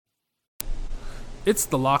It's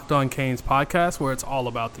the Locked On Canes podcast where it's all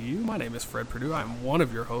about the U. My name is Fred Perdue. I'm one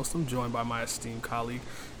of your hosts. I'm joined by my esteemed colleague,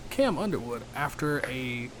 Cam Underwood, after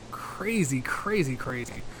a crazy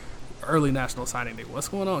early National Signing Day. What's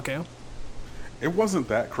going on, Cam? It wasn't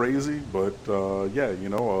that crazy, but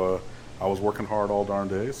I was working hard all darn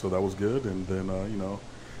day, so that was good. And then,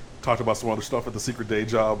 talked about some other stuff at the secret day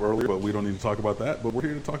job earlier, but we don't need to talk about that. But we're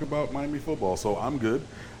here to talk about Miami football. So I'm good,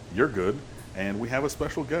 you're good, and we have a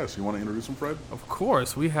special guest. You want to introduce him, Fred? Of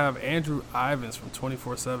course, we have Andrew Ivins from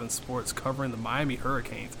 24/7 Sports covering the Miami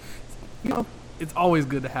Hurricanes. You know, it's always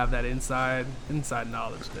good to have that inside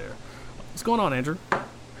knowledge there. What's going on, Andrew?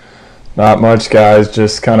 Not much, guys.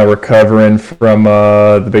 Just kind of recovering from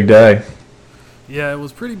the big day. Yeah, it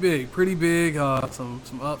was pretty big. Some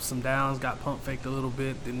ups, some downs. Got pump faked a little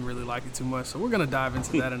bit. Didn't really like it too much. So we're gonna dive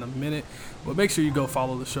into that in a minute. But make sure you go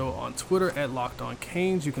follow the show on Twitter at Locked On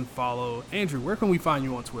Canes. You can follow Andrew. Where can we find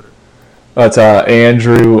you on Twitter? That's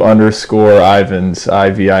Andrew_Ivins,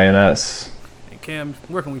 IVINS. And Cam,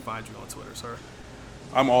 where can we find you on Twitter, sir?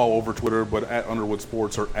 I'm all over Twitter, but at Underwood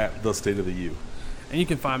Sports or at The State of the U. And you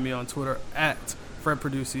can find me on Twitter at Fred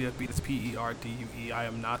Perdue CFB. That's PERDUE. I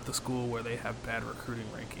am not the school where they have bad recruiting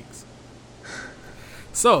rankings.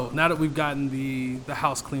 So now that we've gotten the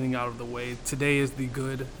house cleaning out of the way, today is the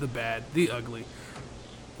good, the bad, the ugly.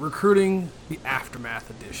 Recruiting, the aftermath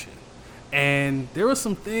edition. And there were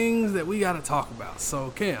some things that we got to talk about.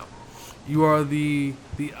 So Cam, you are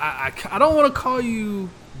I don't want to call you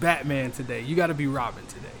Batman today. You got to be Robin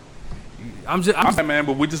today. I'm Batman,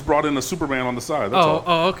 but we just brought in a Superman on the side. That's all.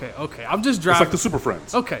 Oh, okay. I'm just driving. It's like the Super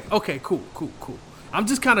Friends. Okay, cool. I'm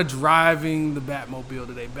just kind of driving the Batmobile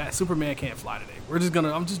today. Superman can't fly today.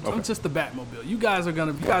 I'm just the Batmobile. You guys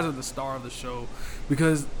are the star of the show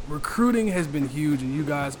because recruiting has been huge, and you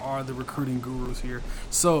guys are the recruiting gurus here.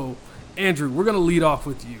 So, Andrew, we're gonna lead off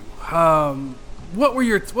with you. What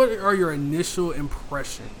are your initial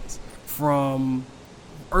impressions from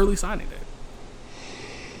early signing day?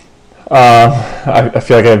 I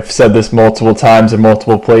feel like I've said this multiple times in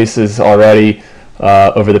multiple places already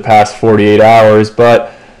over the past 48 hours,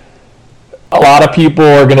 but a lot of people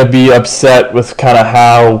are going to be upset with kind of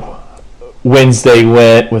how Wednesday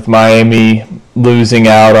went with Miami losing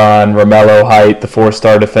out on Romello Height, the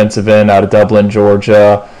 4-star defensive end out of Dublin,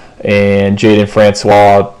 Georgia, and Jaden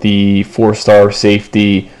Francois, the 4-star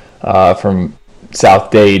safety from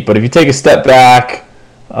South Dade. But if you take a step back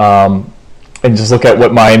and just look at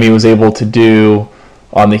what Miami was able to do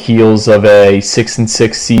on the heels of a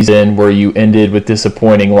 6-6 season where you ended with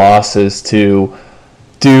disappointing losses to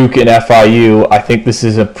Duke and FIU, I think this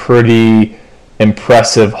is a pretty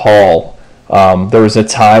impressive haul. There was a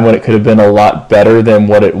time when it could have been a lot better than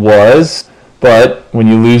what it was, but when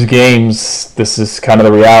you lose games, this is kind of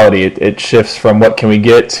the reality. It shifts from what can we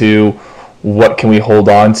get to what can we hold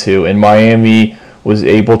on to. And Miami was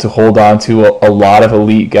able to hold on to a lot of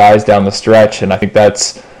elite guys down the stretch, and I think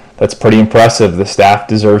that's pretty impressive. The staff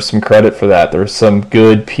deserves some credit for that. There's some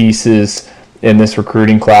good pieces in this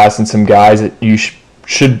recruiting class and some guys that you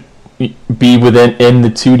should be in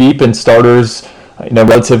the two deep and starters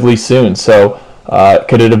relatively soon. So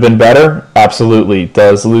could it have been better? Absolutely.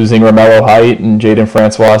 Does losing Romello Height and Jaden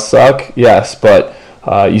Francois suck? Yes, but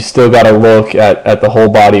you still got to look at the whole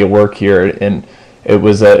body of work here, and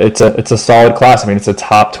it's a solid class. I mean, it's a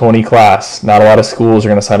top 20 class. Not a lot of schools are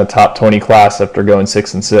going to sign a top 20 class after going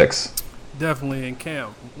 6-6. Definitely. And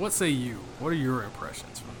Cam, what say you? What are your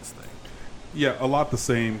impressions from this thing? Yeah, a lot the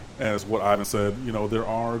same as what Ivan said. There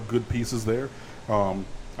are good pieces there.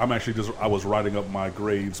 I was writing up my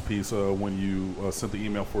grades piece when you sent the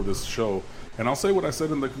email for this show, and I'll say what I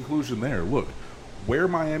said in the conclusion there. Look, where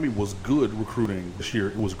Miami was good recruiting this year,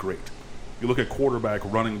 it was great. You look at quarterback,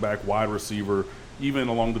 running back, wide receiver, even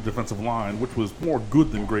along the defensive line, which was more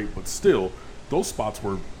good than great, but still, those spots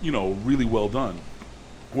were, really well done.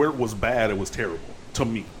 Where it was bad, it was terrible, to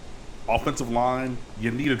me. Offensive line,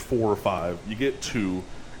 you needed 4 or 5. You get 2,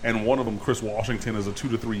 and one of them, Chris Washington, is a 2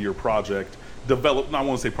 to 3 year project. I want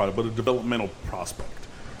to say project, but a developmental prospect.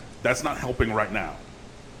 That's not helping right now.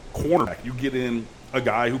 Cornerback, you get in a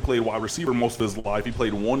guy who played wide receiver most of his life. He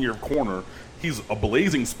played 1 year corner. He's a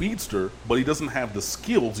blazing speedster, but he doesn't have the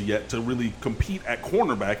skills yet to really compete at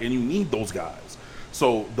cornerback, and you need those guys.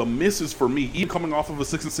 So the misses for me, even coming off of a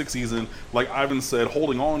 6-6 season, like Ivan said,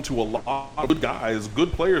 holding on to a lot of good guys,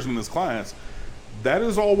 good players in this class, that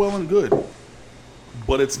is all well and good,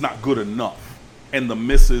 but it's not good enough. And the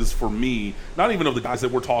misses for me, not even of the guys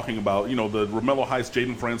that we're talking about, the Romello Heights,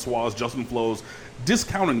 Jaden Francois, Justin Flows,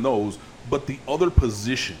 discounting those, but the other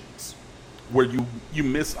positions where you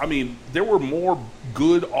miss. I mean, there were more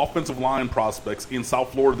good offensive line prospects in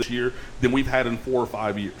South Florida this year than we've had in 4 or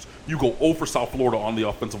 5 years. You go over South Florida on the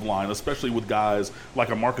offensive line, especially with guys like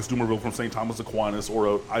a Marcus Dumerville from St. Thomas Aquinas or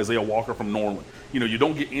a Isaiah Walker from Norman. You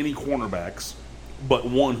don't get any cornerbacks but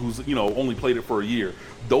one who's, only played it for a year.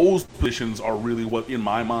 Those positions are really what, in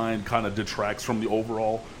my mind, kind of detracts from the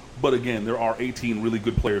overall. But again, there are 18 really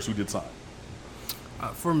good players who did sign.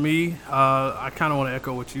 For me, I kind of want to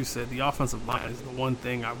echo what you said. The offensive line is the one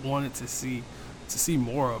thing I wanted to see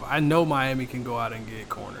more of. I know Miami can go out and get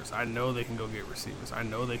corners. I know they can go get receivers. I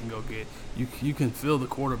know they can go get you can fill the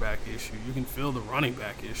quarterback issue. You can fill the running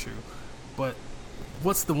back issue. But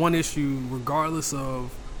what's the one issue, regardless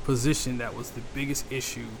of position, that was the biggest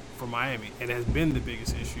issue for Miami and has been the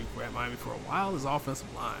biggest issue for Miami for a while, is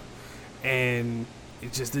offensive line. And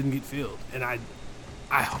it just didn't get filled. And I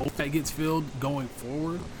hope that gets filled going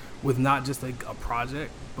forward with not just like a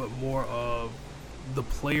project, but more of the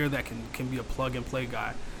player that can be a plug-and-play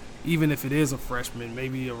guy. Even if it is a freshman,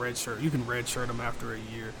 maybe a red shirt, you can redshirt him after a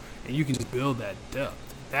year, and you can just build that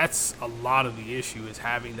depth. That's a lot of the issue, is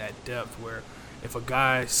having that depth where if a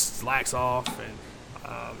guy slacks off and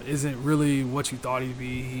isn't really what you thought he'd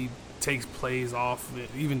be, he takes plays off,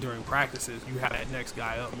 even during practices, you have that next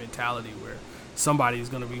guy up mentality where somebody's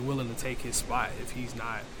going to be willing to take his spot if he's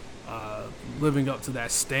not living up to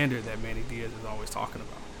that standard that Manny Diaz is always talking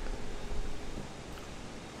about.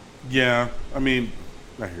 Yeah, I mean,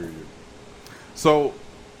 I hear you. So,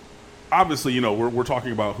 obviously, we're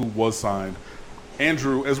talking about who was signed.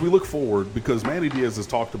 Andrew, as we look forward, because Manny Diaz has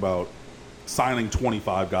talked about signing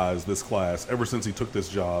 25 guys this class ever since he took this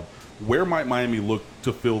job, where might Miami look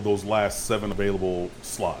to fill those last 7 available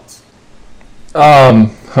slots?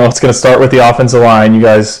 Well, it's going to start with the offensive line. You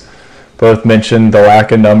guys both mentioned the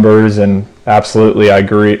lack of numbers, and absolutely, I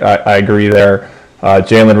agree. I agree there.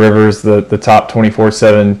 Jalen Rivers, the top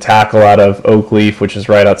 24/7 tackle out of Oakleaf, which is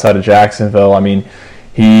right outside of Jacksonville. I mean,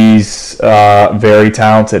 he's very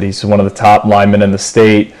talented. He's one of the top linemen in the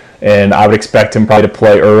state, and I would expect him probably to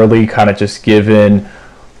play early, kind of just given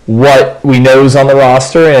what we know is on the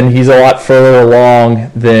roster, and he's a lot further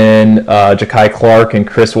along than Ja'Kai Clark and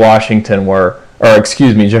Chris Washington were. Or,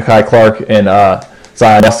 excuse me, Ja'Kai Clark and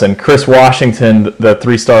Zion Nelson. Chris Washington, the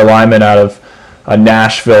 3-star lineman out of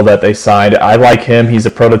Nashville that they signed, I like him. He's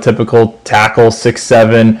a prototypical tackle,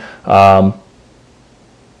 6'7",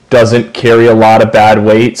 doesn't carry a lot of bad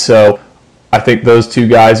weight, so I think those two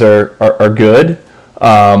guys are good.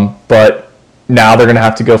 But now they're going to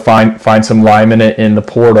have to go find some linemen in the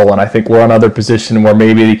portal, and I think we're another position where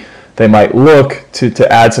maybe they might look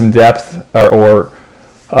to add some depth or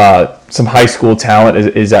some high school talent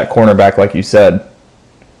is at cornerback, like you said.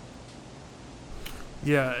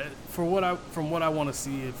 Yeah, from what I want to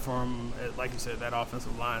see from, like you said, that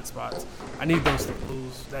offensive line spots, I need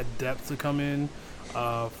that depth to come in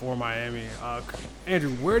for Miami.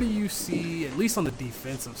 Andrew, where do you see, at least on the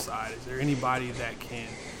defensive side, is there anybody that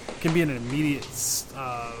can be an immediate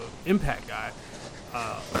impact guy?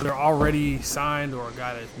 They're already signed, or a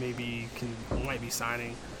guy that maybe might be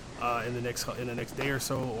signing in the next day or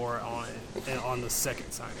so, or on the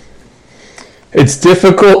second signing? It's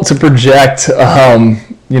difficult to project, some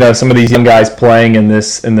of these young guys playing in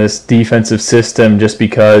this defensive system, just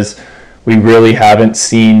because we really haven't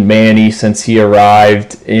seen Manny since he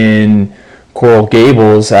arrived in Coral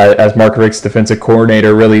Gables as Mark Richt's defensive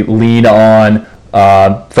coordinator really lean on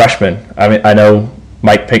freshmen. I mean, I know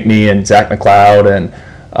Mike Pinckney and Zach McLeod and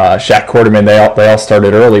Shaq Quarterman, they all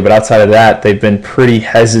started early, but outside of that, they've been pretty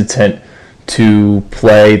hesitant to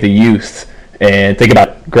play the youth. And think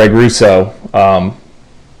about Greg Russo,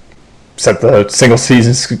 set the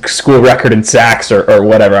single-season school record in sacks or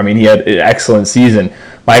whatever. I mean, he had an excellent season.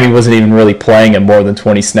 Miami wasn't even really playing him more than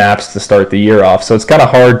 20 snaps to start the year off. So it's kind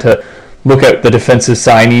of hard to look at the defensive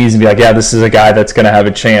signees and be like, yeah, this is a guy that's going to have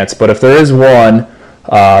a chance. But if there is one,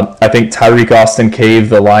 I think Tyreek Austin Cave,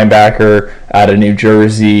 the linebacker out of New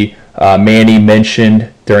Jersey, Manny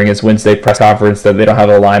mentioned during his Wednesday press conference that they don't have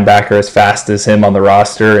a linebacker as fast as him on the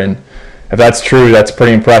roster. And if that's true, that's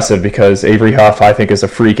pretty impressive, because Avery Huff, I think, is a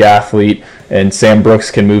freak athlete, and Sam Brooks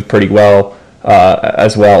can move pretty well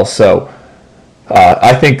as well. So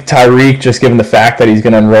I think Tyreek, just given the fact that he's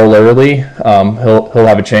going to enroll early, he'll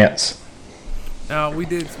have a chance. Now,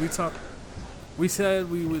 we said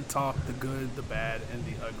we would talk the good, the bad, and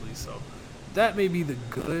the ugly. So that may be the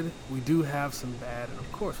good. We do have some bad, and of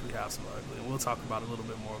course we have some ugly. And we'll talk about a little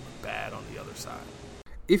bit more of the bad on the other side.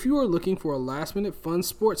 If you are looking for a last-minute fun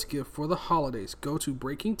sports gift for the holidays, go to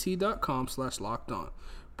BreakingT.com/lockedon.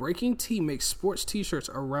 Breaking T makes sports t-shirts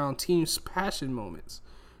around teams' passion moments.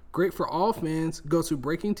 Great for all fans. Go to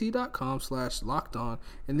breakingtea.com/lockedon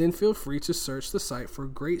and then feel free to search the site for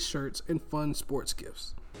great shirts and fun sports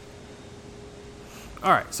gifts.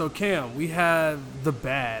 All right, so Cam, we have the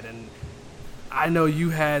bad, and I know you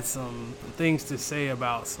had some things to say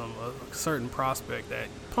about a certain prospect that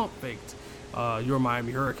pump faked your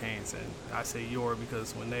Miami Hurricanes, and I say your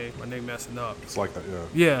because when they messing up, it's like that,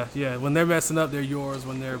 yeah. Yeah. When they're messing up, they're yours.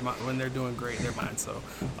 When they're doing great, they're mine. So,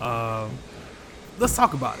 let's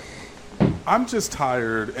talk about it. I'm just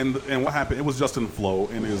tired, and what happened? It was Justin Flo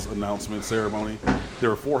in his announcement ceremony. There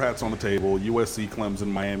were 4 hats on the table: USC, Clemson,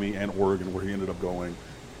 Miami, and Oregon, where he ended up going.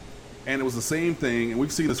 And it was the same thing, and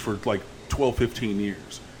we've seen this for like 12, 15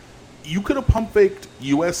 years. You could have pump faked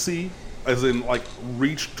USC, as in like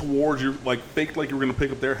reached towards your, like faked like you were going to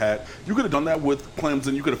pick up their hat. You could have done that with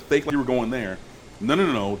Clemson. You could have faked like you were going there.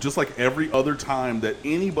 No. Just like every other time that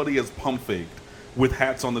anybody has pump faked with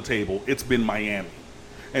hats on the table, it's been Miami.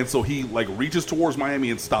 And so he like reaches towards Miami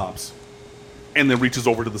and stops, and then reaches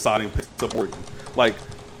over to the side and picks up Oregon. Like,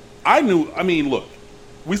 look,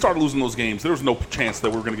 we started losing those games. There was no chance that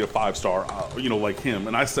we were going to get a 5-star, like him.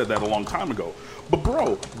 And I said that a long time ago. But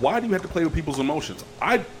bro, why do you have to play with people's emotions?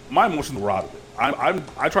 My emotions were out of it.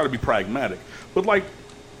 I try to be pragmatic, but like,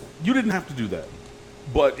 you didn't have to do that.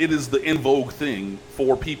 But it is the in vogue thing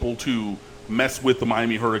for people to mess with the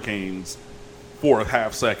Miami Hurricanes for a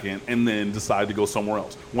half second and then decide to go somewhere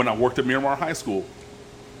else. When I worked at Miramar High School,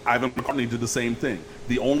 Ivan McCartney did the same thing.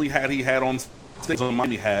 The only hat he had on stage was a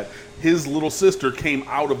Miami hat. His little sister came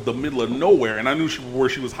out of the middle of nowhere, and I knew where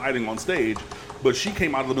she was hiding on stage, but she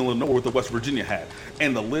came out of the middle of nowhere with the West Virginia hat.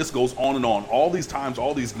 And the list goes on and on. All these times,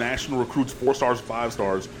 all these national recruits, 4 stars, 5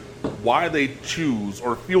 stars, why they choose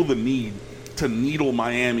or feel the need to needle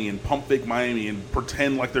Miami and pump fake Miami and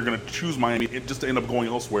pretend like they're going to choose Miami just to end up going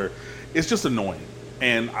elsewhere. It's just annoying,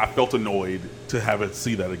 and I felt annoyed to have it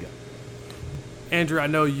see that again. Andrew, I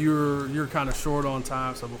know you're kind of short on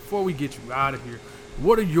time, so before we get you out of here,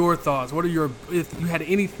 what are your thoughts? If you had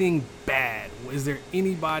anything bad? Is there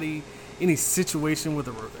any situation with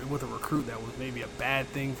a recruit that was maybe a bad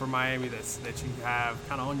thing for Miami that you have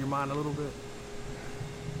kind of on your mind a little bit?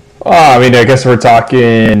 I guess we're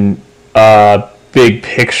talking big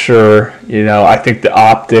picture. I think the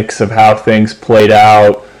optics of how things played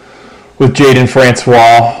out with Jaden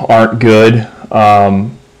Francois aren't good.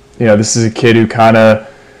 This is a kid who kind of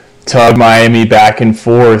tugged Miami back and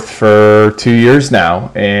forth for 2 years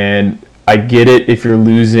now. And I get it if you're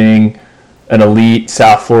losing an elite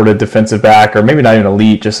South Florida defensive back, or maybe not even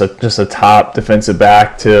elite, just a top defensive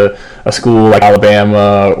back to a school like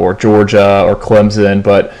Alabama or Georgia or Clemson.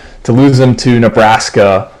 But to lose them to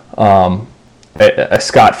Nebraska, a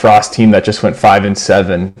Scott Frost team that just went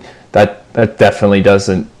 5-7, that definitely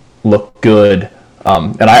doesn't look good.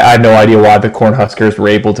 And I have no idea why the Cornhuskers were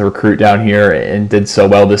able to recruit down here and did so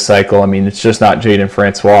well this cycle. It's just not Jaden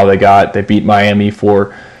Francois they beat Miami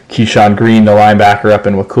for Keyshawn Green, the linebacker up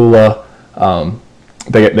in Wakula.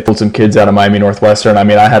 They pulled some kids out of Miami Northwestern.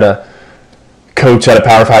 I had a coach at a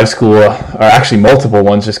Power 5 school, or actually multiple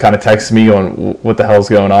ones, just kind of texted me going, what the hell's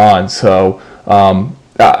going on? So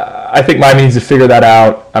I think Miami needs to figure that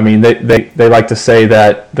out. They like to say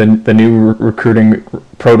that the new recruiting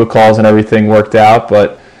protocols and everything worked out,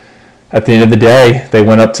 but at the end of the day, they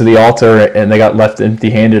went up to the altar and they got left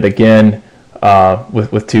empty-handed again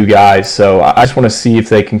with 2 guys. So I just want to see if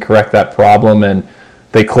they can correct that problem. And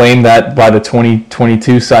they claim that by the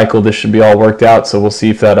 2022 cycle, this should be all worked out. So we'll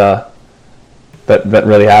see if that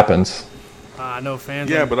really happens. I know fans.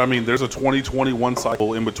 Yeah, but there's a 2021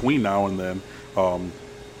 cycle in between now and then.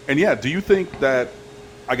 And yeah, do you think that,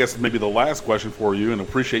 I guess maybe the last question for you, and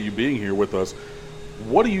appreciate you being here with us,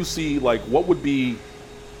 what do you see, what would be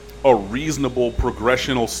a reasonable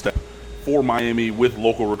progressional step for Miami with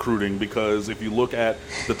local recruiting? Because if you look at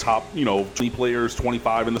the top, 20 players,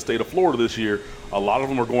 25 in the state of Florida this year, a lot of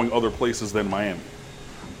them are going other places than Miami.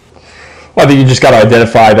 Well, I think you just got to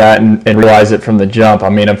identify that and realize it from the jump.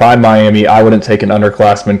 If I'm Miami, I wouldn't take an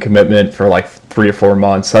underclassman commitment for 3 or 4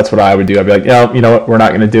 months. That's what I would do. I'd be like, no, you know what, we're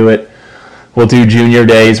not going to do it. We'll do junior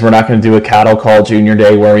days. We're not going to do a cattle call junior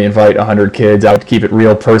day where we invite 100 kids. I would keep it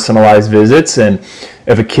real personalized visits. And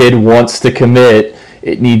if a kid wants to commit,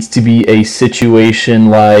 it needs to be a situation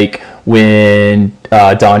like when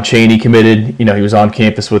Don Chaney committed. He was on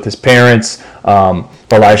campus with his parents.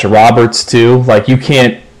 Elijah Roberts, too. You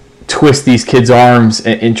can't twist these kids' arms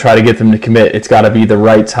and try to get them to commit. It's got to be the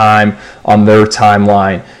right time on their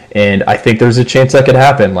timeline. And I think there's a chance that could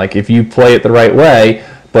happen. If you play it the right way,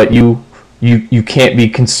 but you can't be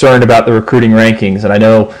concerned about the recruiting rankings. And I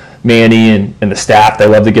know Manny and the staff, they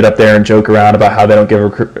love to get up there and joke around about how they don't give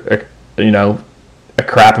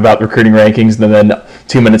crap about recruiting rankings, and then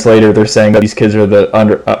 2 minutes later they're saying that these kids are the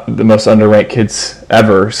most underranked kids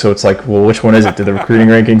ever. So it's like, well, which one is it? Do the recruiting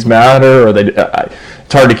rankings matter, or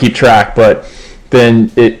it's hard to keep track. But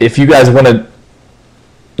then if you guys want to,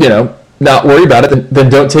 not worry about it, then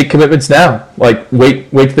don't take commitments now. Like wait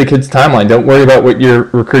for the kid's timeline. Don't worry about what your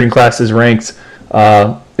recruiting class is ranked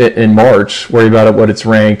in March. Worry about it what it's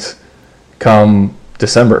ranked come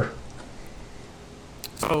December.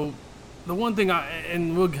 So the one thing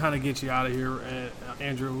and we'll kind of get you out of here,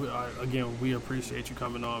 Andrew. Again, we appreciate you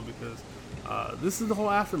coming on because this is the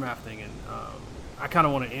whole aftermath thing, and I kind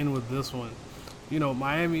of want to end with this one.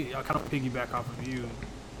 Miami. I kind of piggyback off of you.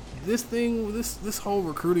 This whole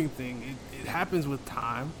recruiting thing, it happens with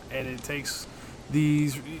time, and it takes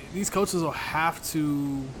these coaches will have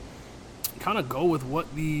to kind of go with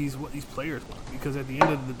what these players want, because at the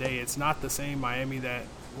end of the day, it's not the same Miami that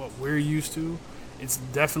what we're used to. It's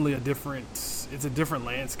definitely a different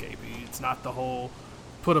landscape. It's not the whole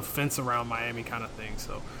put a fence around Miami kind of thing.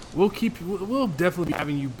 So we'll definitely be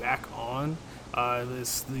having you back on.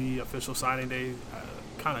 The official signing day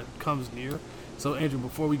kind of comes near. So Andrew,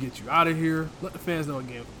 before we get you out of here, let the fans know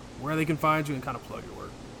again where they can find you and kind of plug your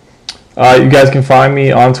work. You guys can find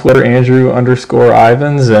me on Twitter,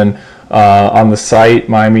 Andrew_Ivins, and on the site,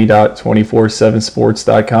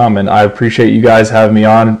 Miami.247sports.com. And I appreciate you guys having me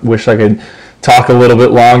on. Wish I could talk a little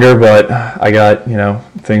bit longer, but I got,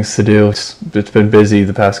 things to do. It's been busy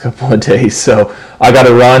the past couple of days, so I got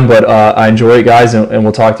to run, but I enjoy it, guys, and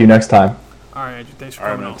we'll talk to you next time. All right, Andrew. Thanks for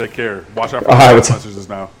coming on. Take care. Watch out for the messages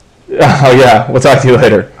now. Oh, yeah. We'll talk to you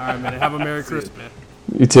later. All right, man. Have a Merry Christmas, man.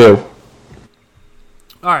 You too.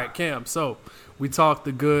 All right, Cam. So we talked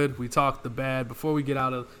the good, we talked the bad. Before we get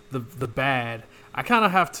out of the bad, I kind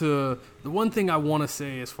of have to – the one thing I want to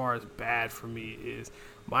say as far as bad for me is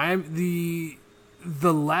Miami,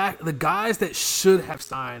 the guys that should have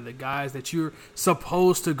signed, the guys that you're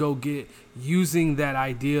supposed to go get, using that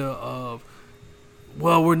idea of,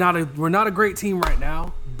 well, we're not a great team right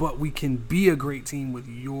now, but we can be a great team with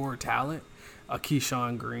your talent,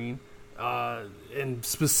 Keyshawn Green, and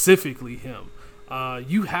specifically him.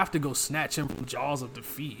 You have to go snatch him from the jaws of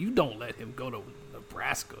defeat. You don't let him go to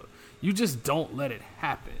Nebraska. You just don't let it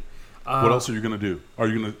happen. What else are you going to do?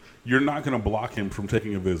 You're not going to block him from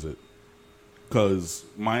taking a visit, because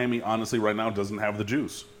Miami, honestly, right now doesn't have the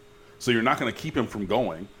juice. So you're not going to keep him from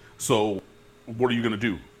going. So what are you going to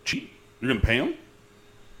do? Cheat? You're going to pay him?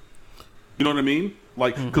 You know what I mean?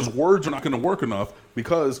 Because words are not going to work enough,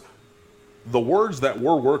 because the words that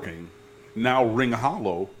were working now ring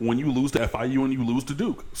hollow when you lose to FIU and you lose to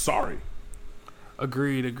Duke. Sorry.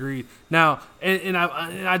 Agreed. Now, and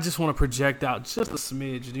I just want to project out just a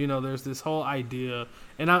smidge. There's this whole idea,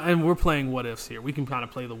 and we're playing what ifs here. We can kind of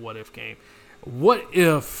play the what if game. What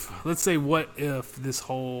if this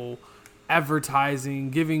whole advertising,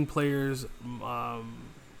 giving players the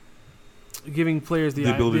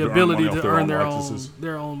ability to earn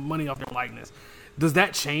their own money off their likeness. Does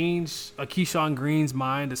that change a Keyshawn Green's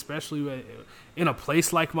mind, especially in a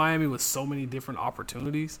place like Miami with so many different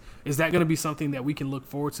opportunities? Is that going to be something that we can look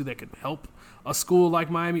forward to that could help a school like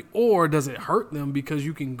Miami? Or does it hurt them because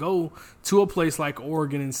you can go to a place like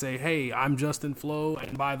Oregon and say, hey, I'm Justin Flo,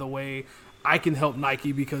 and by the way, I can help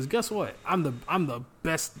Nike because guess what? I'm the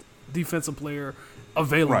best defensive player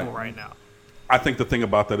available right now. I think the thing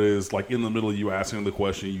about that is, in the middle of you asking the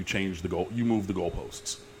question, you change the goal, you move the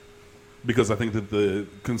goalposts. Because I think that the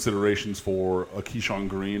considerations for a Keyshawn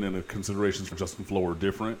Green and the considerations for Justin Flo are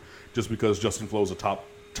different. Just because Justin Flo is a top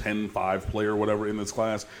 10-5 player or whatever in this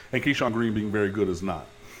class, and Keyshawn Green being very good is not.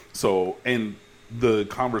 So, and the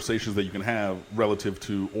conversations that you can have relative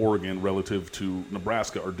to Oregon, relative to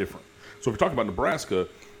Nebraska are different. So if you're talking about Nebraska,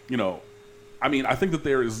 I think that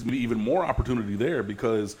there is even more opportunity there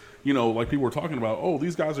because, like people were talking about, oh,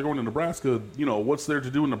 these guys are going to Nebraska, what's there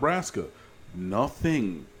to do in Nebraska?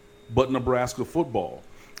 Nothing but Nebraska football.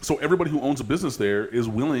 So everybody who owns a business there is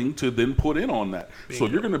willing to then put in on that. Bingo. So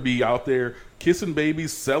you're going to be out there kissing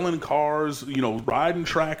babies, selling cars, riding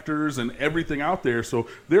tractors and everything out there. So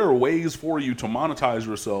there are ways for you to monetize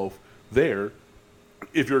yourself there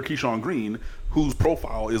if you're a Keyshawn Green whose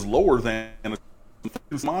profile is lower than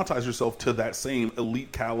monetize yourself to that same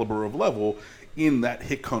elite caliber of level in that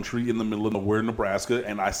hick country in the middle of nowhere, Nebraska.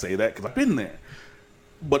 And I say that because I've been there.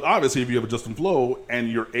 But obviously, if you have a Justin Flo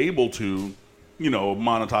and you're able to,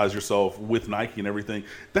 monetize yourself with Nike and everything,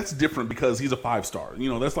 that's different because he's a 5-star.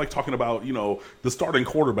 That's like talking about, the starting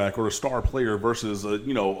quarterback or a star player versus a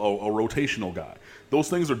rotational guy. Those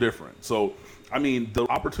things are different. So, the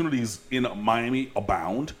opportunities in Miami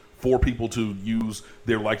abound for people to use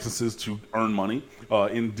their licenses to earn money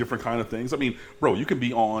in different kind of things. I mean, bro, you can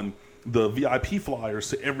be on the VIP flyers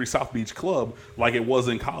to every South Beach club like it was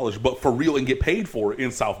in college, but for real and get paid for it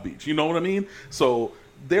in South Beach. You know what I mean? So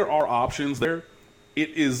there are options there.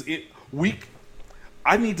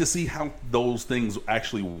 I need to see how those things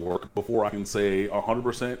actually work before I can say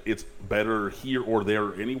 100% it's better here or there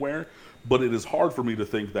or anywhere. But it is hard for me to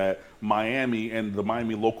think that Miami and the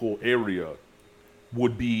Miami local area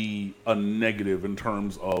would be a negative in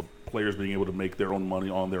terms of players being able to make their own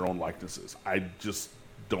money on their own likenesses. I just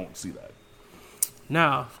don't see that.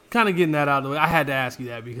 Now, kind of getting that out of the way, I had to ask you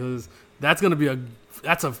that because that's going to be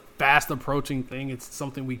that's a fast approaching thing. It's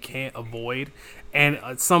something we can't avoid, and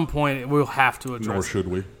at some point we'll have to address. Nor should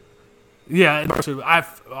we. Yeah,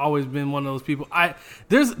 I've always been one of those people.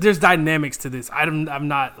 There's dynamics to this. I'm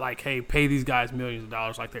not like, hey, pay these guys millions of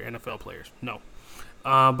dollars like they're NFL players. No,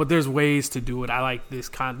 but there's ways to do it. I like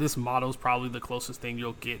this model is probably the closest thing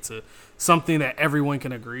you'll get to something that everyone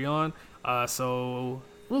can agree on. So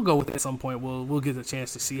we'll go with it at some point. We'll get the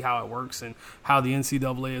chance to see how it works and how the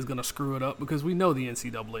NCAA is going to screw it up, because we know the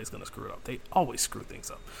NCAA is going to screw it up. They always screw things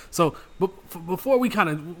up. So before we're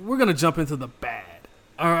going to jump into the bad.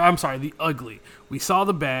 The ugly. We saw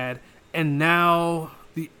the bad, and now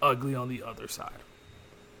the ugly on the other side.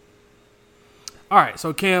 All right,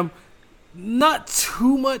 so Cam, not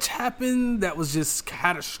too much happened that was just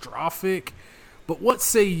catastrophic, but what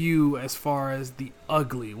say you as far as the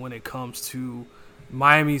ugly when it comes to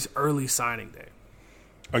Miami's early signing day?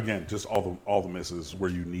 Again, just all the misses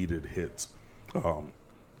where you needed hits.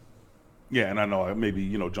 Yeah, and I know I maybe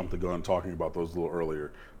jumped the gun talking about those a little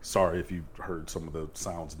earlier. Sorry if you heard some of the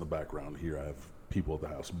sounds in the background here. I have people at the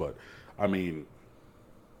house, but I mean,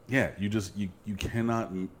 yeah, you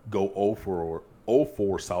cannot go 0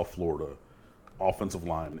 for South Florida offensive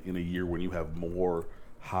line in a year when you have more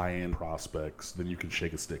high-end prospects than you can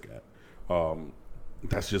shake a stick at.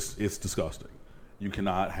 It's disgusting. You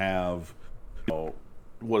cannot have,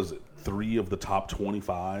 what is it, 3 of the top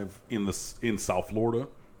 25 in South Florida,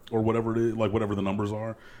 or whatever it is, like whatever the numbers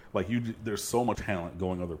are. Like there's so much talent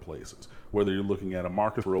going other places. Whether you're looking at a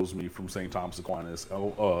Marcus Rosemy from St. Thomas Aquinas,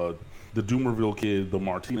 the Doomerville kid, the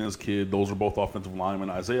Martinez kid, those are both offensive linemen,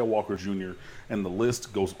 Isaiah Walker Jr., and the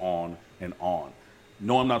list goes on and on.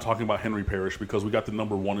 No, I'm not talking about Henry Parrish, because we got the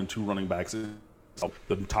number 1 and 2 running backs, the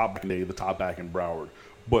top back in Dade, the top back in Broward.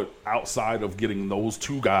 But outside of getting those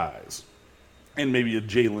 2 guys, and maybe a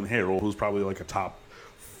Jalen Harrell, who's probably like a top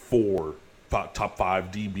 5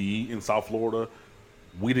 DB in South Florida,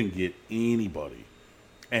 we didn't get anybody.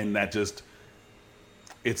 And that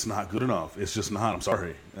it's not good enough. It's just not. I'm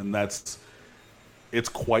sorry. And it's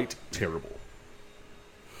quite terrible.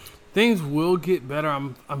 Things will get better.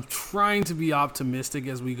 I'm trying to be optimistic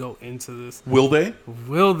as we go into this. Will they?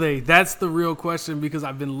 Will they? That's the real question, because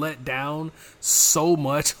I've been let down so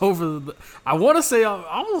much over I want to say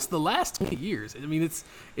almost the last 20 years. I mean, it's.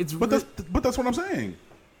 But that's what I'm saying.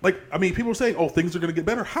 Like, I mean, people are saying, "Oh, things are going to get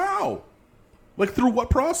better." How? Like, through what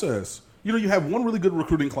process? You have one really good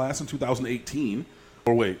recruiting class in 2018.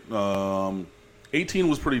 Or wait, 18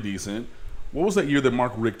 was pretty decent. What was that year that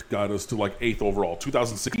Mark Richt got us to like 8th overall?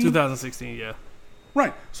 2016? 2016, yeah.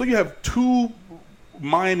 Right. So you have 2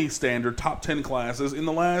 Miami standard top 10 classes in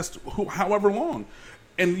the last however long.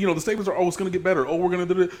 And, the statements are, it's going to get better. Oh, we're going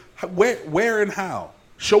to do it. Where and how?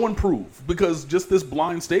 Show and prove. Because just this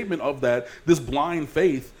blind statement of that, this blind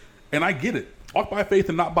faith, and I get it. Walk by faith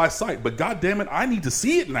and not by sight. But God damn it, I need to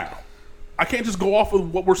see it now. I can't just go off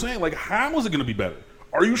of what we're saying. Like, how is it going to be better?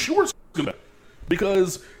 Are you sure it's going to be better?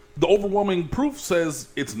 Because the overwhelming proof says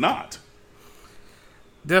it's not.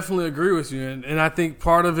 Definitely agree with you. And I think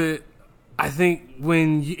part of it,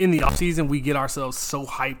 when in the offseason we get ourselves so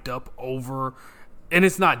hyped up over, and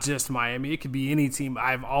it's not just Miami, it could be any team.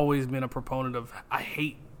 I've always been a proponent of, I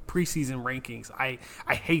hate preseason rankings. I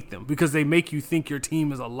hate them because they make you think your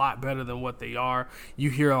team is a lot better than what they are. You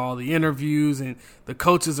hear all the interviews and the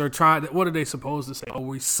coaches are trying. What are they supposed to say? Oh,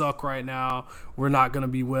 we suck right now. We're not going to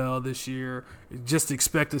be well this year. Just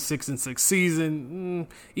expect a 6-6 season.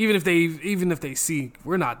 Even if they see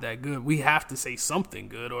we're not that good, we have to say something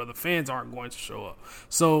good or the fans aren't going to show up.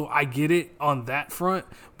 So I get it on that front,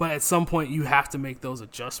 but at some point you have to make those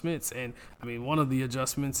adjustments. And I mean, one of the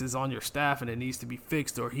adjustments is on your staff and it needs to be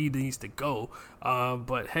fixed or he needs to go.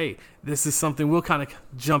 But hey, this is something we'll kind of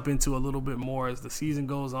jump into a little bit more as the season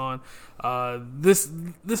goes on. This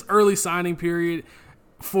early signing period,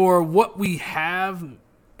 for what we have,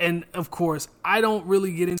 and of course, I don't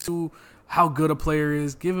really get into how good a player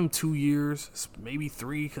is. Give him 2 years, maybe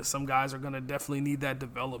 3, because some guys are going to definitely need that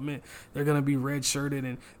development. They're going to be redshirted,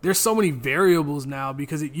 and there's so many variables now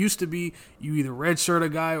because it used to be you either redshirt a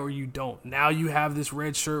guy or you don't. Now you have this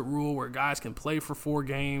redshirt rule where guys can play for 4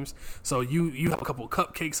 games. So you have a couple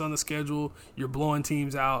cupcakes on the schedule. You're blowing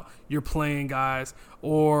teams out. You're playing guys.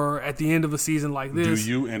 Or at the end of a season like this. Do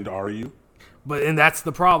you and are you? And that's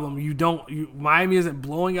the problem. Miami isn't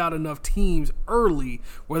blowing out enough teams early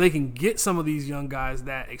where they can get some of these young guys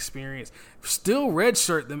that experience. Still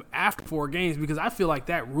redshirt them after 4 games because I feel like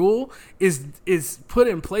that rule is put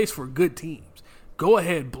in place for good teams. Go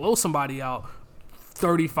ahead, blow somebody out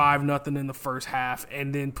 35-0 in the first half,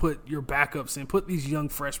 and then put your backups in, put these young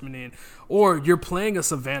freshmen in. Or you're playing a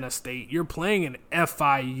Savannah State, you're playing an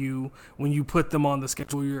FIU. When you put them on the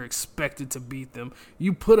schedule, you're expected to beat them.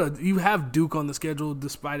 You have Duke on the schedule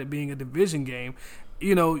despite it being a division game.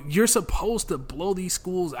 You're supposed to blow these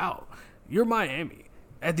schools out. You're Miami.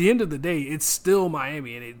 At the end of the day, it's still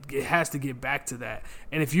Miami, and it has to get back to that.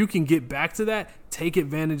 And if you can get back to that, take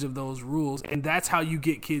advantage of those rules, and that's how you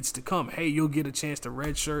get kids to come. Hey, you'll get a chance to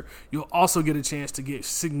redshirt. You'll also get a chance to get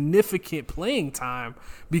significant playing time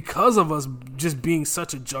because of us just being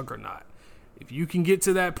such a juggernaut. If you can get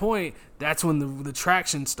to that point, that's when the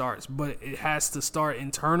traction starts. But it has to start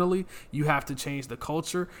internally. You have to change the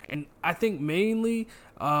culture. And I think mainly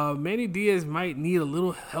Manny Diaz might need a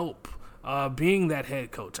little help being that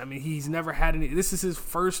head coach. I mean, he's never had any. This is his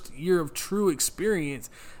first year of true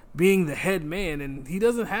experience being the head man, and he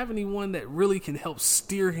doesn't have anyone that really can help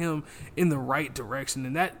steer him in the right direction.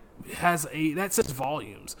 And that says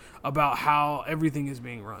volumes about how everything is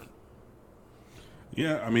being run.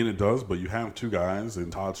 Yeah, I mean it does, but you have 2 guys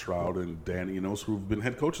in Todd Stroud and Dan Enos who've been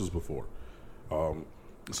head coaches before.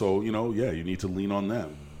 So, you need to lean on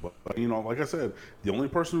them. But, like I said, the only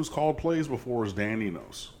person who's called plays before is Dan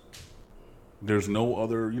Enos. There's no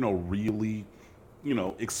other, really,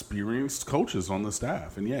 experienced coaches on the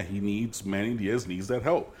staff. And, yeah, Manny Diaz needs that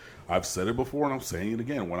help. I've said it before and I'm saying it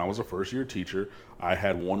again. When I was a first-year teacher, I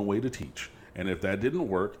had one way to teach. And if that didn't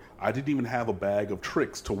work, I didn't even have a bag of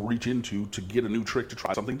tricks to reach into to get a new trick to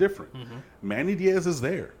try something different. Mm-hmm. Manny Diaz is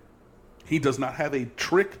there. He does not have a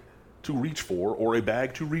trick to reach for or a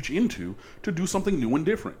bag to reach into to do something new and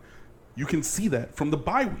different. You can see that from the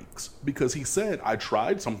bye weeks because he said, I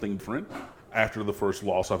tried something different after the first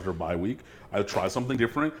loss after a bye week. I tried something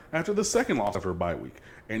different after the second loss after a bye week.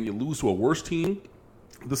 And you lose to a worse team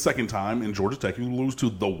the second time in Georgia Tech. You lose to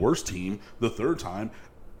the worst team the third time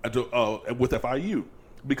with FIU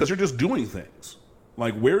because you're just doing things.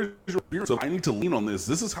 Like, where is your experience of, I need to lean on this.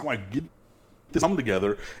 This is how I get this come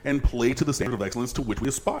together and play to the standard of excellence to which we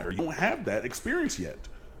aspire. You don't have that experience yet.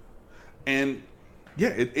 And yeah,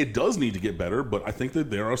 it does need to get better, but I think that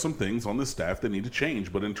there are some things on this staff that need to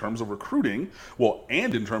change. But in terms of recruiting,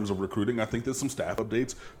 I think that some staff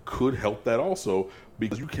updates could help that also,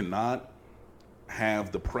 because you cannot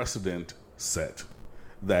have the precedent set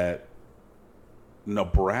that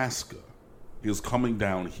Nebraska is coming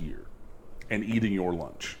down here and eating your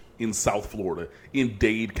lunch in South Florida, in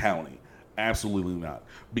Dade County. Absolutely not.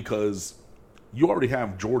 Because you already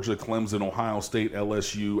have Georgia, Clemson, Ohio State,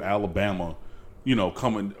 LSU, Alabama,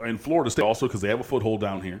 coming, and Florida State also because they have a foothold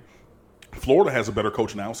down here. Florida has a better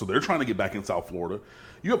coach now, so they're trying to get back in South Florida.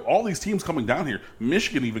 You have all these teams coming down here.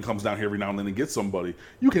 Michigan even comes down here every now and then and gets somebody.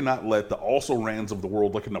 You cannot let the also-rans of the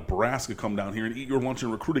world like a Nebraska come down here and eat your lunch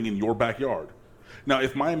and recruiting in your backyard. Now,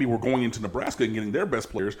 if Miami were going into Nebraska and getting their best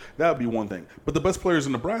players, that would be one thing. But the best players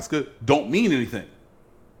in Nebraska don't mean anything.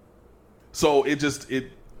 So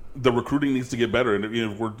the recruiting needs to get better. And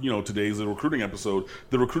if we're, today's a recruiting episode,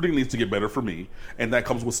 the recruiting needs to get better for me. And that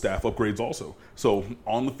comes with staff upgrades also. So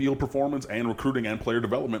on the field performance and recruiting and player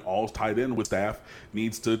development all is tied in with staff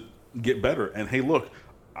needs to get better. And hey, look,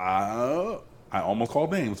 I almost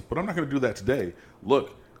called names, but I'm not going to do that today.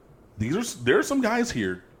 Look, there are some guys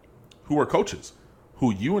here who are coaches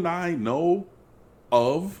who you and I know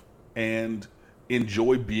of and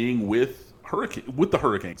enjoy being with the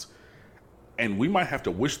Hurricanes. And we might have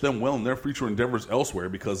to wish them well in their future endeavors elsewhere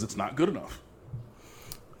because it's not good enough.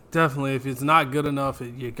 Definitely. If it's not good enough,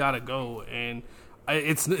 you got to go. And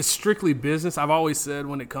it's strictly business. I've always said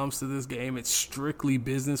when it comes to this game, it's strictly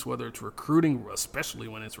business, whether it's recruiting, especially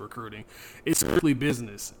when it's recruiting. It's strictly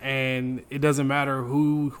business. And it doesn't matter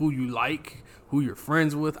who you like, who you're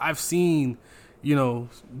friends with. I've seen,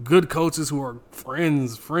 good coaches who are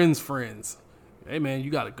friends. Hey, man,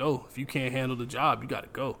 you got to go. If you can't handle the job, you got to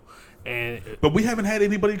go. But we haven't had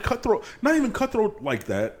anybody cutthroat, not even cutthroat like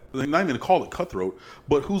that, not even going to call it cutthroat,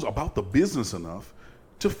 but who's about the business enough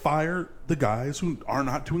to fire the guys who are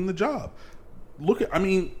not doing the job.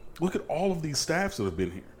 Look at all of these staffs that have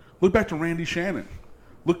been here. Look back to Randy Shannon.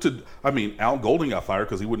 Al Golden got fired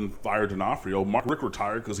because he wouldn't fire D'Onofrio. Mark Richt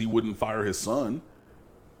retired because he wouldn't fire his son.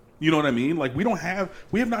 You know what I mean? Like, we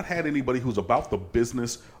have not had anybody who's about the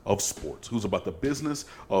business of sports, who's about the business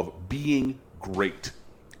of being great,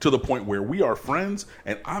 to the point where we are friends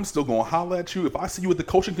and I'm still going to holler at you. If I see you at the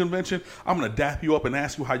coaching convention, I'm going to dap you up and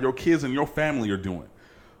ask you how your kids and your family are doing.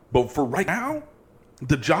 But for right now,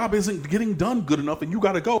 the job isn't getting done good enough and you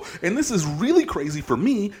got to go. And this is really crazy for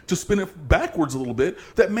me to spin it backwards a little bit,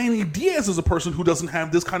 that Manny Diaz is a person who doesn't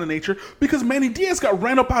have this kind of nature, because Manny Diaz got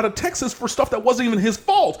ran up out of Texas for stuff that wasn't even his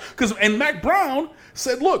fault. And Mac Brown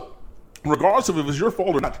said, look, regardless of if it's your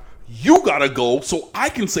fault or not, you got to go so I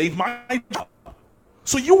can save my job.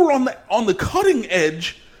 So you were on the cutting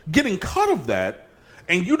edge getting cut of that,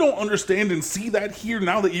 and you don't understand and see that here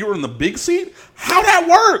now that you're in the big seat? How'd that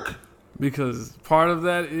work? Because part of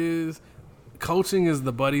that is coaching is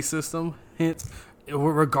the buddy system. Hence,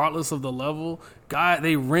 regardless of the level,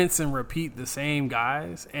 they rinse and repeat the same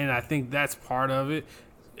guys, and I think that's part of it.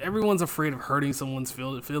 Everyone's afraid of hurting someone's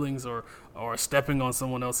feelings or stepping on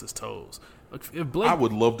someone else's toes. I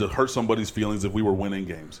would love to hurt somebody's feelings if we were winning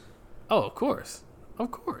games. Oh, of course.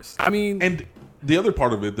 I mean, and the other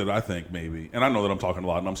part of it that I think maybe, and I know that I'm talking a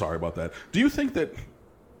lot, and I'm sorry about that. Do you think that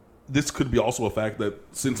this could be also a fact that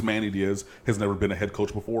since Manny Diaz has never been a head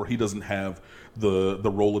coach before, he doesn't have the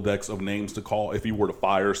Rolodex of names to call if he were to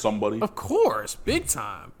fire somebody? Of course, big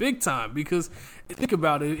time. Because think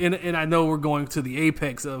about it, and I know we're going to the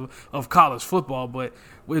apex of college football, but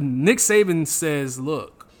when Nick Saban says,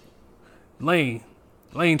 look, Lane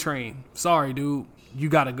Train, sorry, dude, you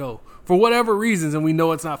got to go. For whatever reasons, and we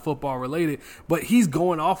know it's not football related, but he's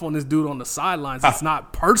going off on this dude on the sidelines. It's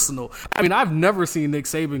not personal. I mean, I've never seen Nick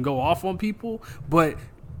Saban go off on people, but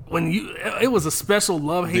it was a special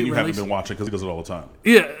love-hate then you relationship. haven't been watching because he does it all the time.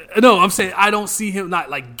 Yeah, no, I'm saying I don't see him not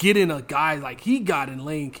like getting a guy like he got in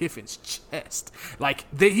Lane Kiffin's chest.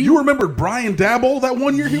 You remember Brian Dabble that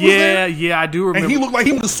one year he was there? Yeah, I do remember. And he looked like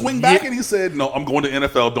he wanted to swing back, and he said, "No, I'm going to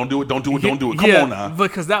NFL. Don't do it. Don't do it. Don't do it. Come on now."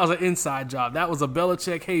 Because that was an inside job. That was a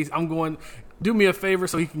Belichick. Hey, I'm going. Do me a favor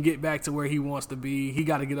so he can get back to where he wants to be. He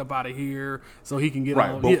got to get up out of here so he can get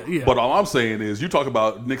on. But all I'm saying is, you talk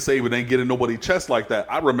about Nick Saban ain't getting nobody's chest like that.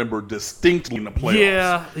 I remember distinctly in the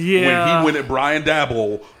playoffs when he went at Brian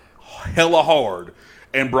Dabble hella hard,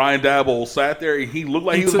 and Brian Dabble sat there and he looked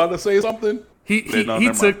like he was about to say something. He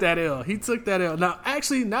took that L. He took that L. Now,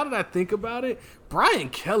 actually, now that I think about it, Brian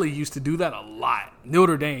Kelly used to do that a lot.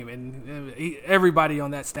 Notre Dame, and everybody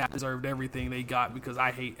on that staff deserved everything they got because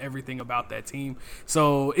I hate everything about that team.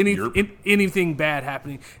 So anything bad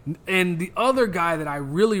happening. And the other guy that I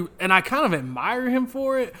really, and I kind of admire him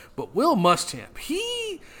for it, but Will Muschamp,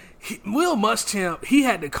 Will Muschamp, he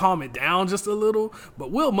had to calm it down just a little,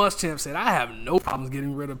 but Will Muschamp said, I have no problems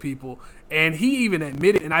getting rid of people. And he even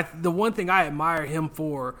admitted, and the one thing I admire him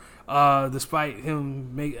for, despite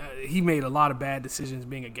him, he made a lot of bad decisions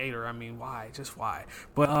being a Gator. I mean, why? Just why?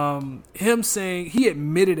 But him saying, he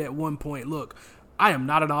admitted at one point, look, I am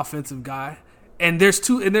not an offensive guy. And there's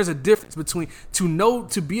a difference between,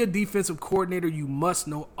 to be a defensive coordinator, you must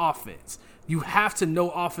know offense. You have to know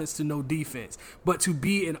offense to know defense. But to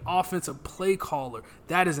be an offensive play caller,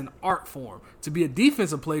 that is an art form. To be a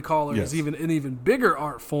defensive play caller is even an even bigger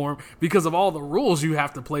art form because of all the rules you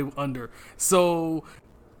have to play under. So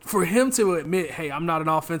for him to admit, hey, I'm not an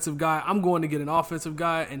offensive guy, I'm going to get an offensive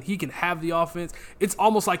guy, and he can have the offense, it's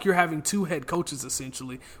almost like you're having two head coaches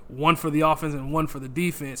essentially, one for the offense and one for the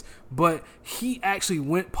defense. But he actually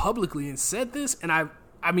went publicly and said this, and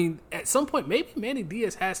I mean, at some point, maybe Manny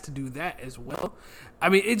Diaz has to do that as well. I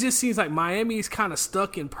mean, it just seems like Miami's kind of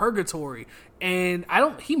stuck in purgatory, and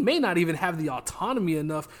he may not even have the autonomy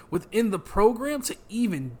enough within the program to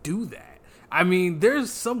even do that. I mean,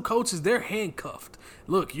 there's some coaches, they're handcuffed.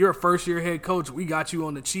 Look, you're a first-year head coach. We got you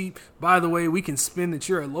on the cheap. By the way, we can spin that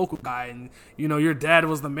you're a local guy, and, your dad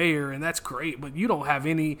was the mayor, and that's great, but you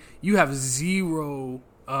have zero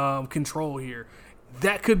control here.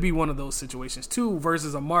 That could be one of those situations too,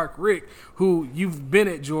 versus a Mark Richt, who you've been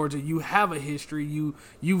at Georgia, you have a history,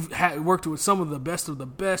 you've worked with some of the best,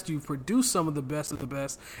 you've produced some of the best of the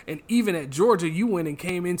best, and even at Georgia, you went and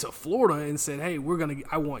came into Florida and said, hey,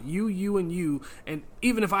 I want you, and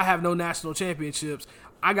even if I have no national championships,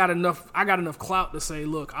 I got enough clout to say,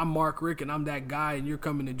 look, I'm Mark Richt and I'm that guy, and you're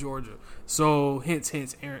coming to Georgia. So hint,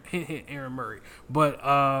 Aaron Murray, but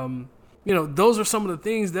those are some of the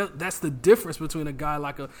things that's the difference between a guy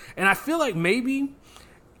and I feel like maybe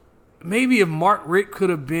if Mark Richt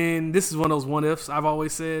could have been, this is one of those what ifs I've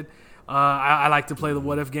always said, I like to play the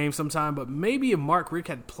what if game sometime, but maybe if Mark Richt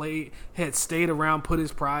had stayed around, put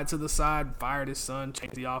his pride to the side, fired his son,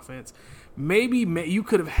 changed the offense, maybe you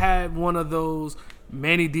could have had one of those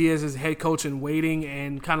Manny Diaz as head coach in waiting,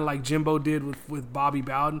 and kind of like Jimbo did with Bobby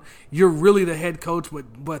Bowden. You're really the head coach,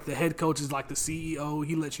 but the head coach is like the CEO.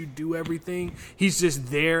 He lets you do everything. He's just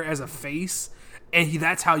there as a face, and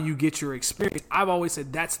that's how you get your experience. I've always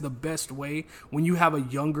said that's the best way when you have a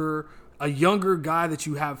younger guy that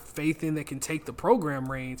you have faith in that can take the program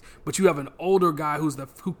reins, but you have an older guy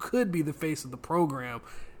who could be the face of the program,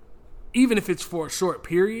 even if it's for a short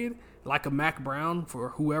period, like a Mac Brown for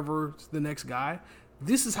whoever's the next guy.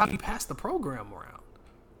 This is how you pass the program around.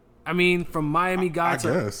 I mean, from Miami guy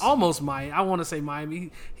to almost Miami. I want to say Miami.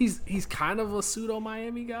 He's kind of a pseudo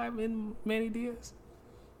Miami guy in Manny Diaz.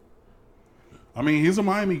 I mean, he's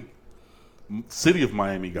a city of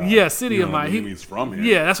Miami guy. Yeah, city of Miami. He's from here.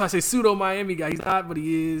 Yeah, that's why I say pseudo Miami guy. He's not, but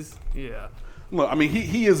he is. Yeah. Look, I mean,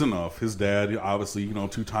 he is enough. His dad, obviously,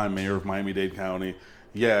 2-time mayor of Miami-Dade County.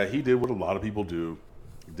 Yeah, he did what a lot of people do.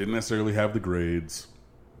 He didn't necessarily have the grades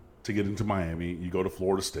to get into Miami. You go to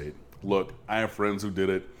Florida State. Look, I have friends who did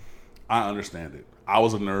it. I understand it. I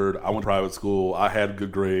was a nerd. I went to private school. I had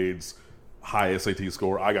good grades, high SAT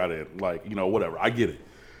score. I got in. Whatever. I get it.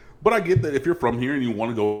 But I get that if you're from here and you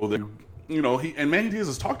want to go there, and Manny Diaz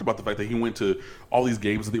has talked about the fact that he went to all these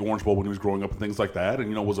games at the Orange Bowl when he was growing up and things like that,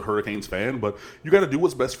 and, was a Hurricanes fan. But you got to do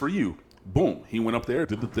what's best for you. Boom. He went up there,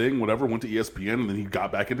 did the thing, whatever, went to ESPN, and then he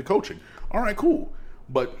got back into coaching. All right, cool.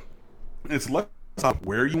 But it's less about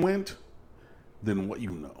where you went than what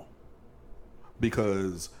you know.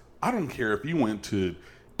 Because I don't care if you went to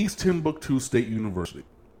East Timbuktu State University.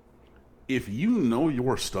 If you know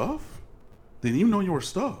your stuff, then you know your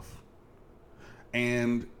stuff.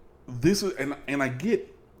 And this is, and I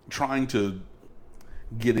get trying to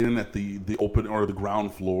get in at the open or the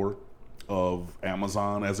ground floor of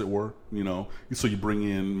Amazon, as it were, So you bring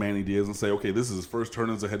in Manny Diaz and say, okay, this is his first turn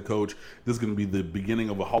as a head coach. This is going to be the beginning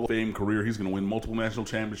of a Hall of Fame career. He's going to win multiple national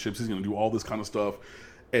championships. He's going to do all this kind of stuff.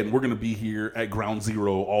 And we're going to be here at ground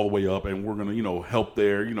zero all the way up, and we're going to, help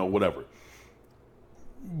there, whatever.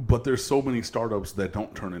 But there's so many startups that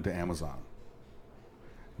don't turn into Amazon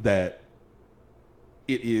that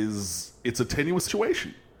it's a tenuous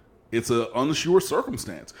situation. It's an unsure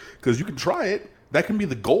circumstance because you can try it. That can be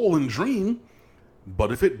the goal and dream.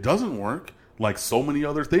 But if it doesn't work, like so many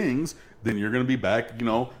other things, then you're going to be back,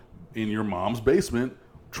 in your mom's basement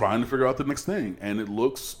trying to figure out the next thing. And it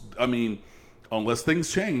looks, unless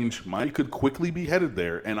things change, Miami could quickly be headed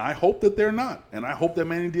there. And I hope that they're not. And I hope that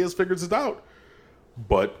Manny Diaz figures it out.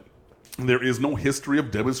 But there is no history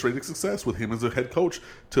of demonstrating success with him as a head coach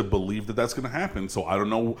to believe that that's going to happen. So I don't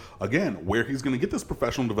know, again, where he's going to get this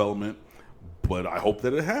professional development, but I hope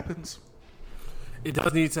that it happens. It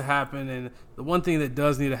does need to happen, and the one thing that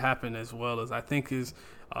does need to happen as well is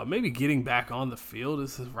maybe getting back on the field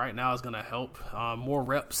right now is going to help. More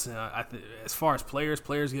reps. As far as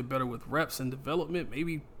players get better with reps and development.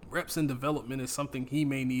 Maybe reps and development is something he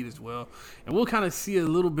may need as well. And we'll kind of see a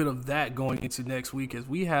little bit of that going into next week as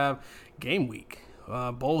we have game week,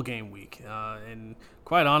 bowl game week. And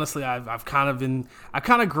quite honestly, I've kind of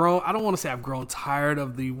grown. I don't want to say I've grown tired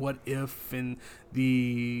of the what if and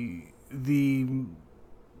the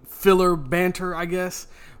filler banter, I guess.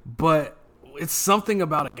 But it's something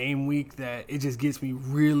about a game week that it just gets me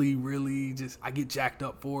really, really I get jacked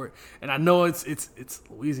up for it. And I know it's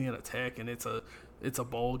Louisiana Tech and it's a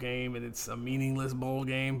bowl game and it's a meaningless bowl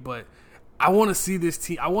game, but I want to see this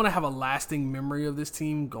team. I want to have a lasting memory of this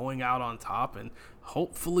team going out on top, and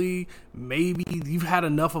hopefully, maybe you've had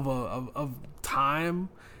enough of time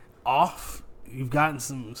off. You've gotten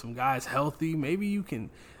some guys healthy. Maybe you can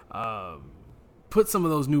put some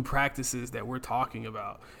of those new practices that we're talking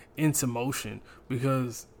about into motion,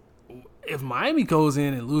 because if Miami goes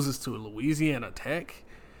in and loses to Louisiana Tech,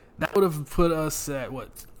 that would have put us at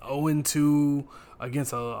 0-2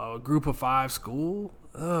 against a group of 5 school.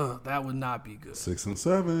 That would not be good. 6-7.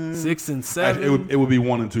 6-7. It would be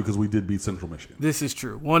 1-2 because we did beat Central Michigan. This is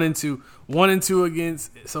true. 1-2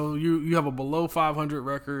 against. So you have a below 500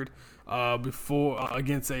 record before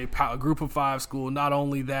against a group of 5 school. Not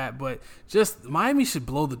only that, but just Miami should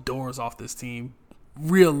blow the doors off this team.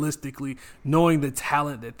 Realistically, knowing the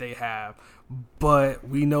talent that they have. But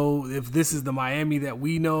we know if this is the Miami that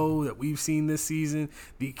we know, that we've seen this season,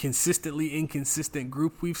 the consistently inconsistent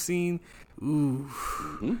group we've seen, I'm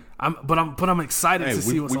excited to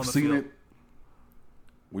see what's on the field.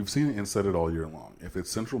 We've seen it and said it all year long. If it's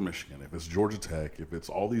Central Michigan, if it's Georgia Tech, if it's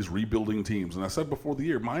all these rebuilding teams, and I said before the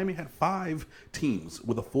year, Miami had 5 teams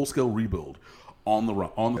with a full-scale rebuild. on the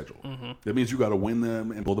schedule. That means you got to win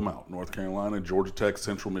them and blow them out. North Carolina, Georgia Tech,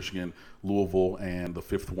 Central Michigan, Louisville, and the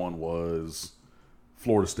fifth one was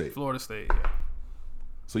Florida State. Florida State, yeah.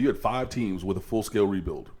 So you had 5 teams with a full-scale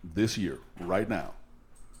rebuild this year, right now.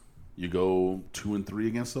 You go 2-3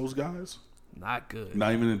 against those guys? Not good.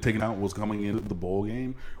 Not even taking out what's coming into the bowl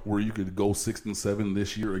game, where you could go 6-7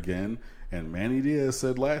 this year again. And Manny Diaz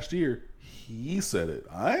said last year, he said it.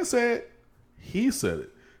 I ain't say it. He said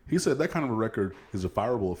it. He said that kind of a record is a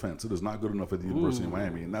fireable offense. It is not good enough at the University of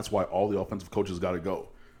Miami, and that's why all the offensive coaches got to go.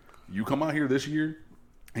 You come out here this year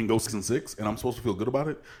and go 6-6, and I'm supposed to feel good about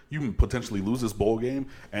it. You can potentially lose this bowl game.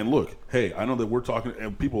 And look, hey, I know that we're talking,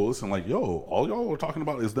 and people listen like, "Yo, all y'all are talking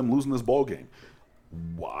about is them losing this bowl game."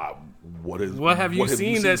 Wow, what have you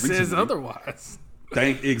seen that recently? says otherwise?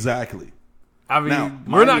 Exactly. I mean, Now,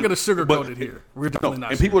 we're not going to sugarcoat it here. We're definitely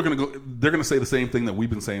not. And people are going to go. They're going to say the same thing that we've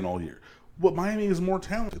been saying all year. Well, Miami is more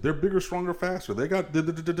talented. They're bigger, stronger, faster. They got.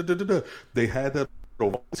 They had that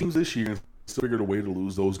teams this year and still figured a way to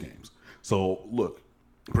lose those games. So look,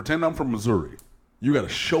 pretend I'm from Missouri. You got to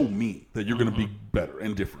show me that you're going to be better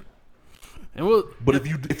and different. And but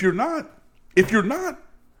if you're not,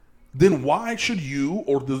 then why should you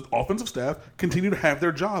or the offensive staff continue to have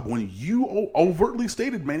their job when you overtly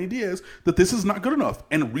stated, Manny Diaz, that this is not good enough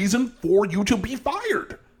and reason for you to be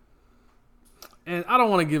fired? And I don't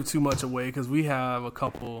want to give too much away because we have a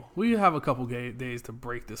couple days to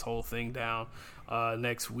break this whole thing down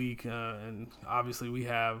next week, and obviously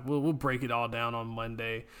we'll break it all down on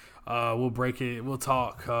Monday. We'll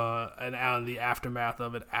talk and on the aftermath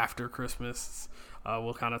of it after Christmas.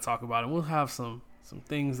 We'll kind of talk about it. We'll have some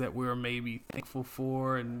things that we're maybe thankful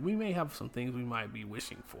for, and we may have some things we might be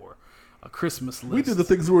wishing for. A Christmas list. We did the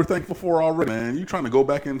things we were thankful for already, man. You trying to go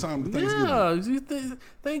back in time to Thanksgiving. Yeah,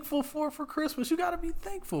 thankful for Christmas. You got to be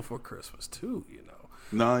thankful for Christmas, too, you know.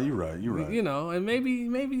 Nah, you're right. You know, and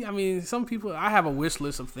maybe, I mean, some people, I have a wish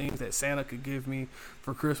list of things that Santa could give me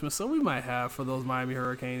for Christmas, so we might have for those Miami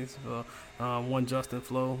Hurricanes. One Justin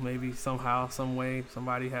Flo, maybe somehow, some way,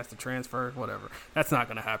 somebody has to transfer, whatever. That's not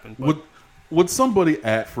going to happen. But Would somebody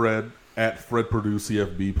at Fred Purdue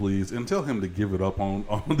CFB, please, and tell him to give it up on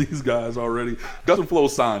these guys already. Justin Flo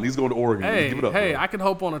signed. He's going to Oregon. Give it up, bro. I can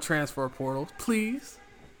hope on a transfer portal. Please.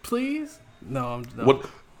 No. What?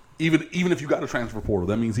 Even if you got a transfer portal,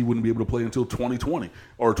 that means he wouldn't be able to play until 2020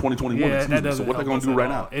 or 2021. Yeah, that doesn't so what are they going to do right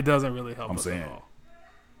now? It doesn't really help us saying. at all.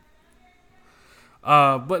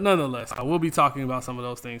 But nonetheless, we'll be talking about some of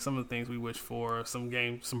those things, some of the things we wish for, some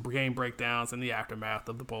game breakdowns in the aftermath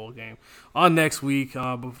of the bowl game on next week.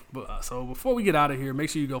 So before we get out of here,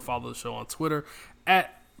 make sure you go follow the show on Twitter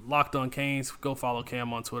at Locked On Canes. Go follow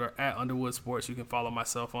Cam on Twitter at Underwood Sports. You can follow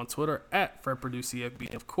myself on Twitter at Fred Purdue CFB.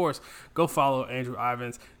 And of course, go follow Andrew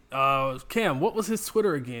Ivins. Cam, what was his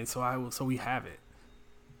Twitter again? So we have it.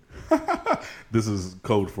 This is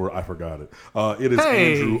code for I forgot it. It is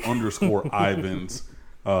Andrew_Ivins.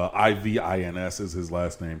 IVINS is his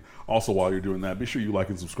last name. Also, while you're doing that, be sure you like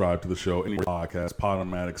and subscribe to the show. Any podcast,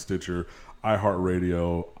 Podomatic, Stitcher,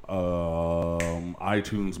 iHeartRadio,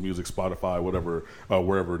 iTunes Music, Spotify, whatever,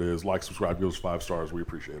 wherever it is. Like, subscribe, give us 5 stars. We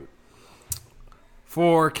appreciate it.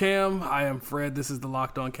 For Cam, I am Fred. This is the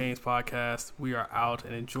Locked On Canes podcast. We are out,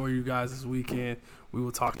 and enjoy you guys this weekend. We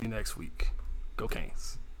will talk to you next week. Go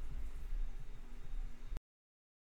Canes.